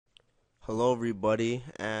Hello everybody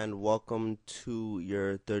and welcome to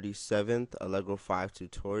your 37th Allegro 5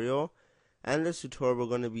 tutorial. And in this tutorial we're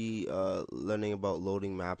going to be learning about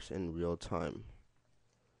loading maps in real time.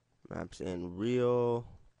 Maps in real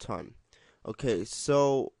time. Okay,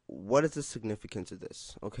 so what is the significance of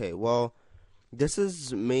this? Okay, well, this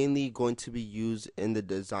is mainly going to be used in the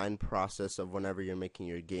design process of whenever you're making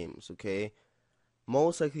your games, okay?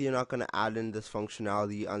 Most likely you're not going to add in this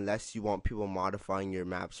functionality unless you want people modifying your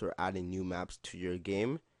maps or adding new maps to your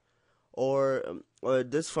game. Or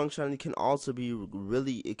this functionality can also be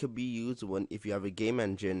it could be used when if you have a game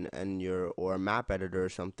engine and or a map editor or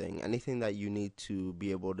something, anything that you need to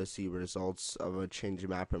be able to see results of a change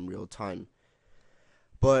map in real time.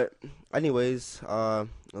 But anyways,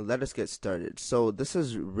 let us get started. So this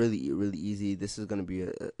is really easy. This is going to be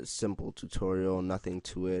a simple tutorial, nothing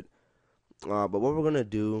to it. But what we're gonna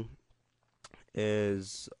do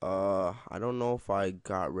is I don't know if I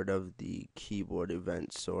got rid of the keyboard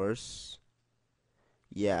event source.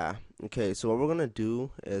 Yeah, okay, so what we're gonna do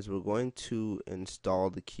is we're going to install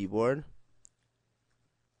the keyboard.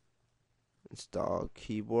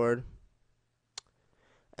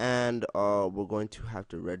 And we're going to have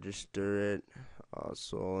to register it.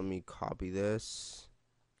 So let me copy this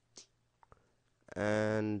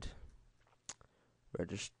and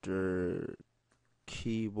register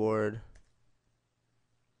keyboard.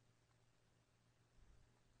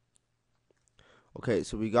 Okay,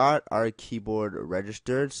 so we got our keyboard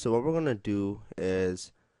registered. So what we're gonna do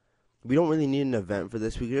is we don't really need an event for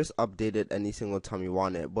this. We can just update it any single time you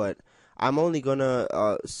want it. But I'm only gonna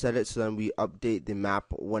set it so that we update the map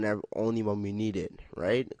only when we need it,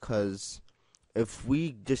 right? Because if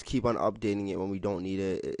we just keep on updating it when we don't need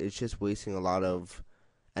it, it's just wasting a lot of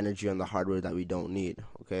energy on the hardware that we don't need.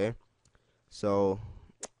 Okay, so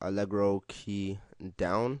Allegro key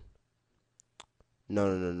down. No.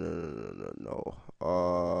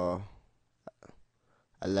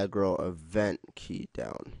 Allegro event key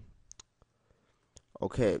down.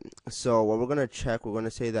 Okay, so what we're gonna check, we're gonna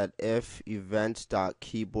say that if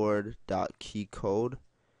event.keyboard.keycode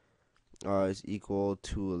is equal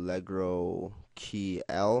to Allegro key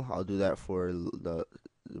L. I'll do that for the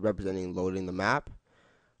representing loading the map.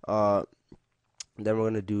 Then we're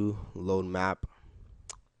gonna do load map.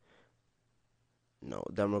 No,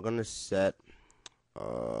 then we're gonna set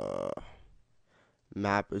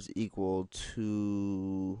map is equal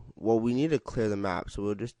to, well, we need to clear the map, so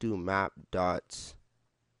we'll just do map dot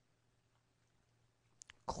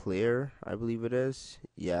clear, I believe it is.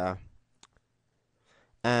 Yeah,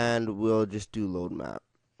 and we'll just do load map,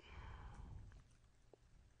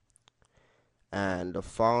 and the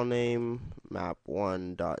file name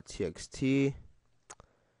map1.txt,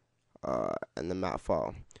 and the map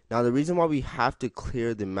file. Now the reason why we have to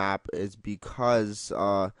clear the map is because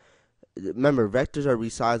remember, vectors are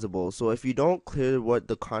resizable, so if you don't clear what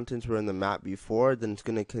the contents were in the map before, then it's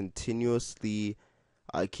going to continuously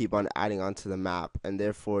keep on adding onto the map, and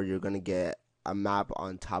therefore you're going to get a map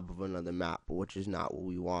on top of another map, which is not what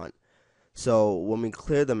we want. So when we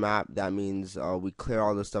clear the map, that means we clear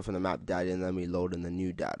all the stuff in the map data and then we load in the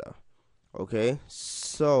new data. Okay,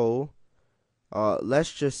 so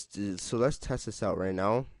let's test this out right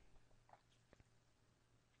now.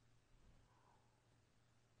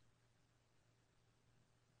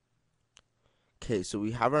 Okay, so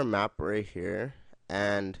we have our map right here,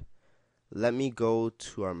 and let me go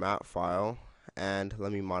to our map file and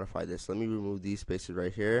let me modify this. Let me remove these spaces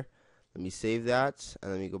right here. Let me save that,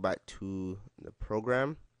 and let me go back to the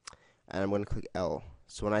program, and I'm going to click L.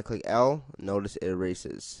 So when I click L, notice it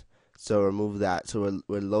erases. So remove that. So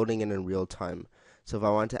we're loading it in real time. So if I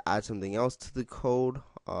want to add something else to the code,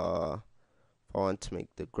 if I want to make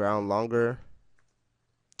the ground longer,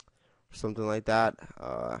 something like that,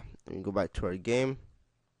 let me go back to our game,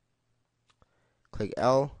 click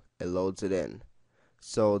L, it loads it in.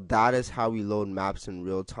 So that is how we load maps in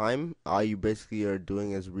real time. All you basically are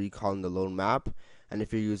doing is recalling the load map, and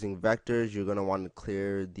if you're using vectors, you're gonna want to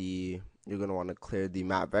clear the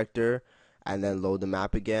map vector and then load the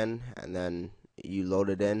map again, and then you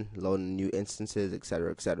load it in, load in new instances,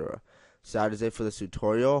 etc. So that is it for this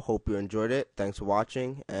tutorial. Hope you enjoyed it. Thanks for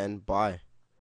watching, and bye.